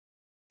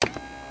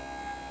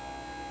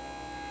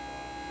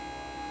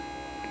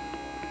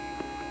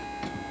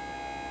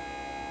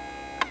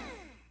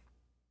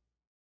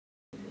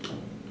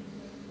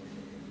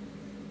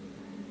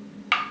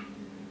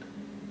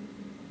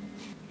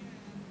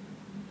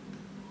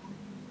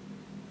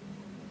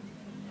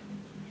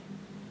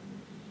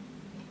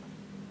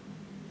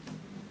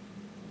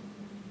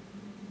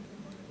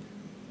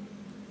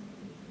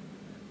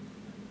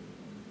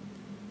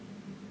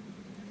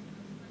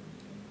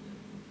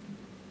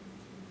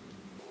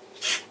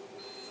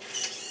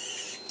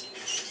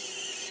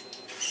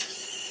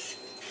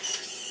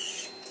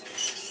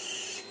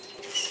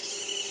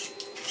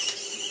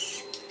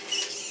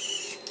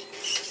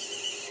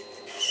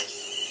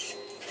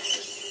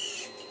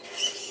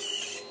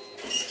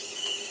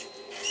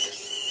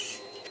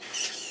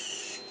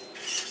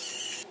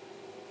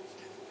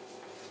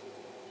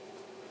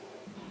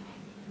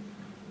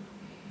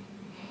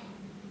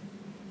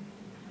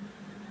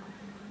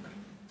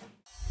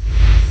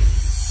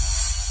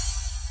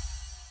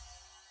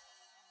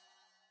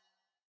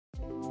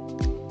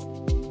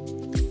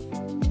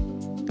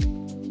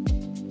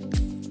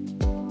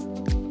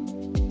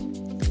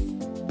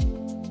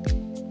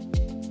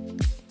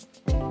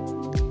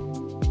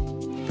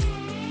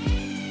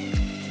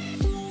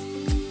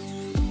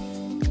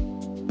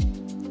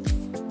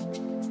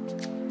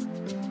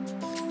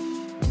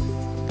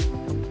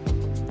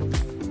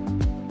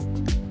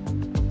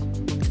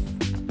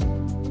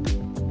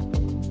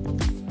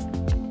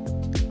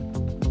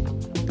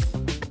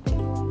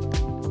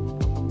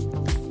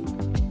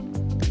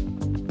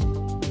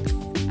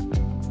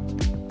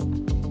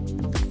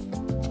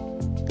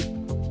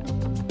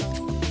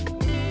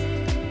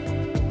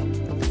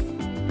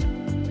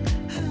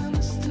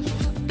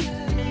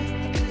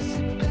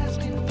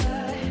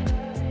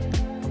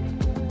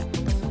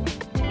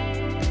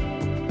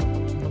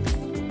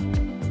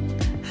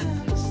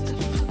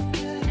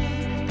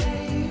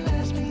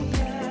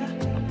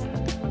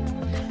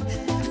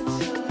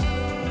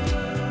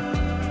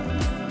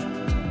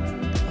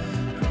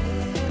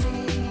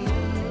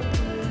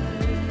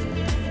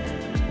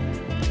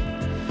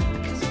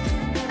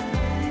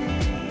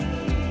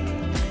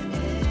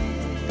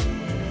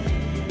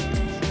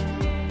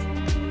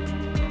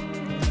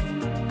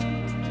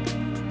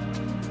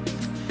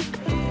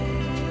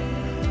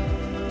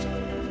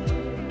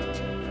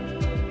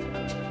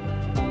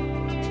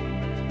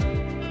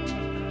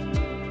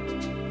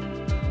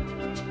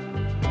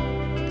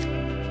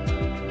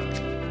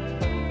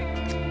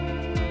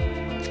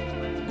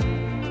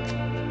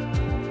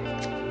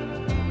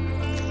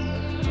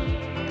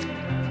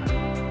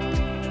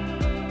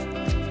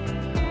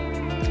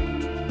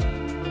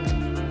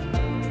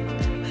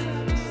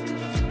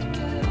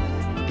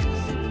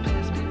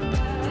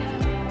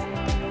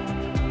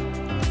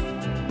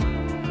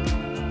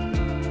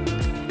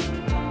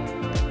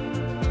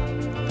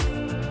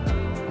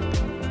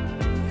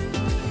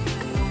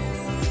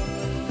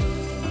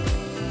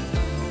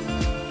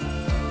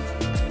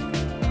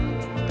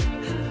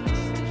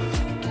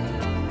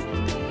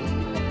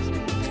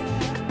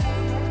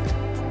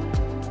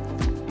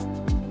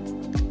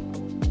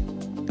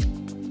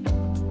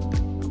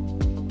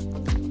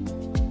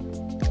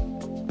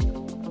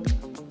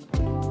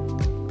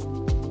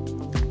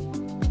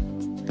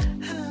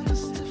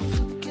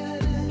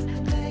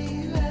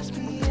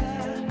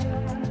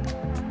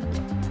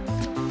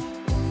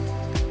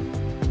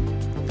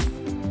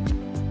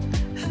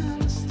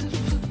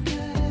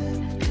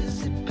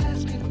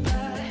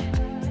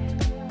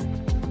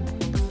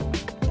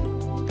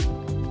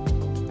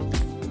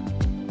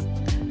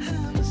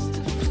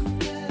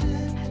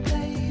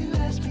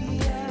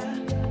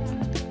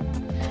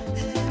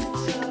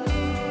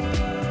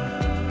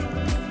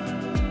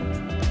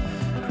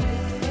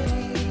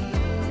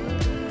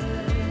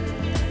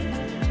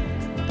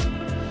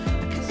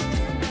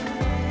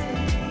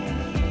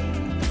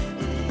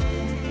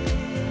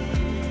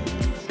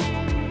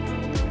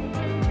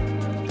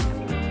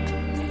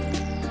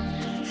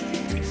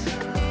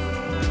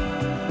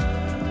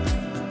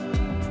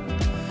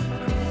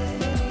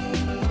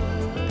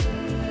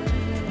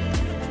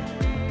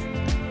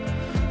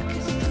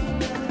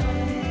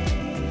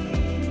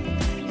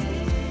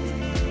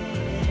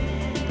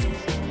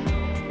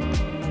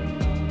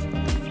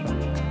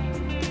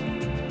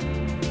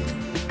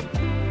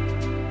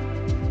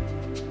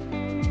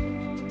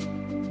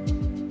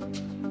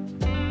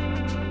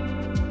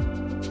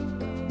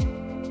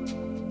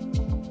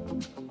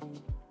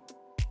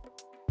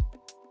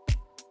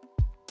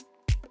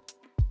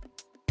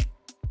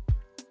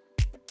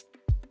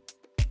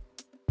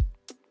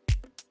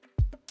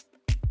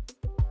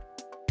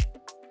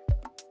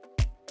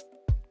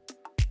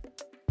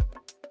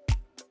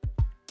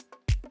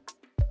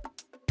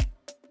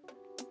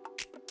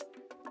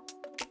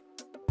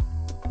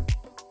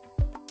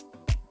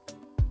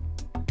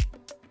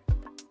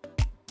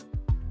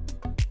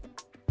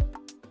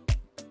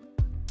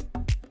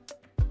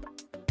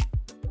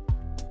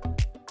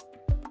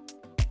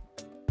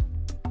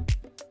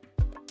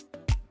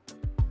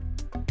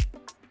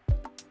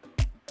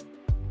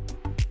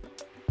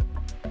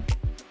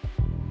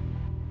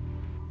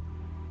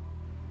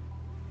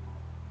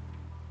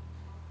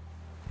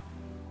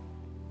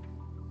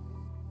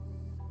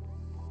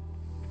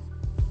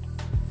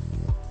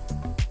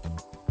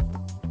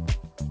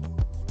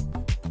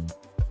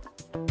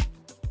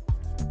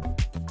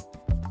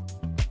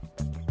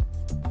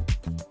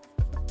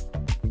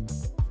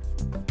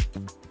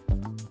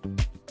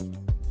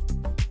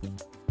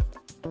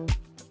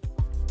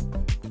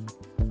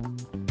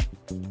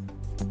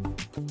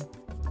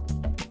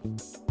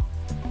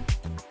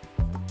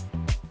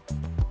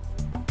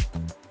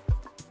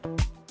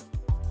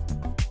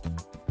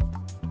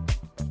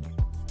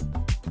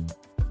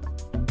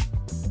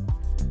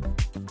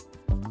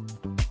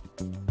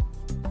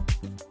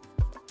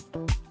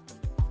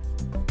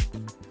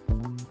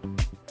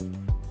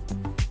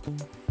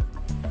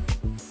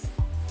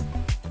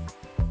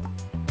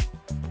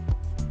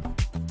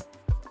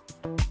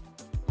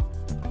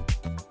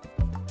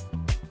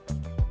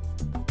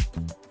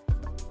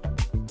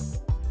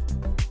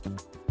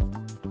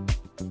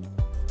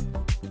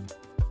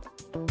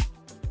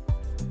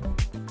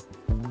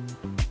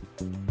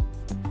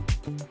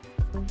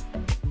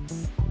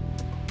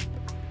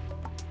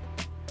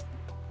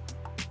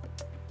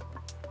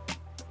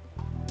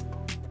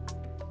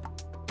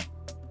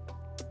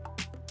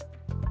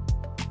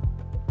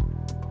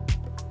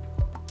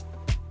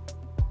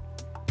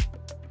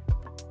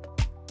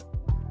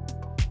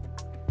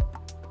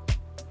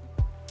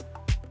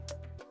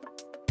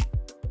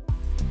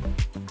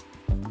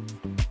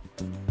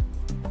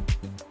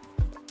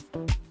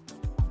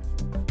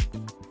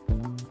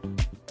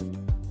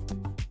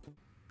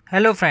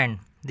Hello friend,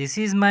 this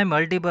is my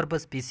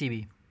multipurpose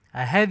PCB.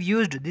 I have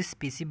used this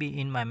PCB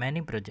in my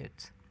many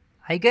projects.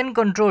 I can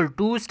control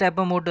 2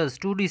 stepper motors,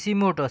 2 DC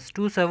motors,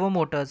 2 servo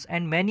motors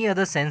and many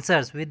other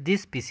sensors with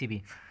this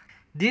PCB.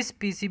 This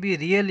PCB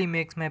really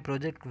makes my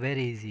project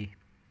very easy.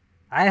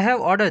 I have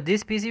ordered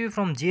this PCB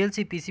from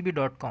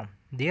glcpcb.com.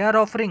 They are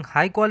offering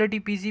high quality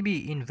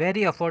PCB in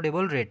very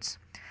affordable rates.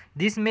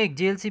 This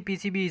makes GLC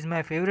PCB is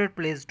my favorite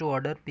place to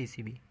order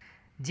PCB.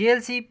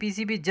 GLC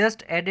PCB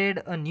just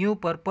added a new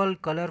purple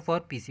color for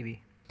PCB.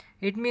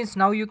 It means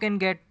now you can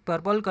get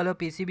purple color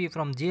PCB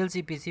from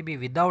GLC PCB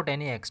without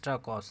any extra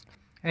cost.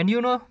 And you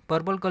know,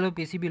 purple color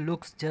PCB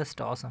looks just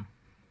awesome.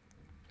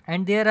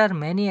 And there are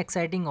many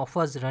exciting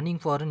offers running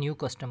for a new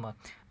customer.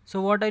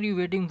 So what are you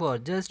waiting for?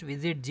 Just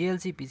visit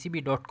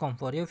glcpcb.com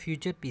for your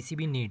future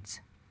PCB needs.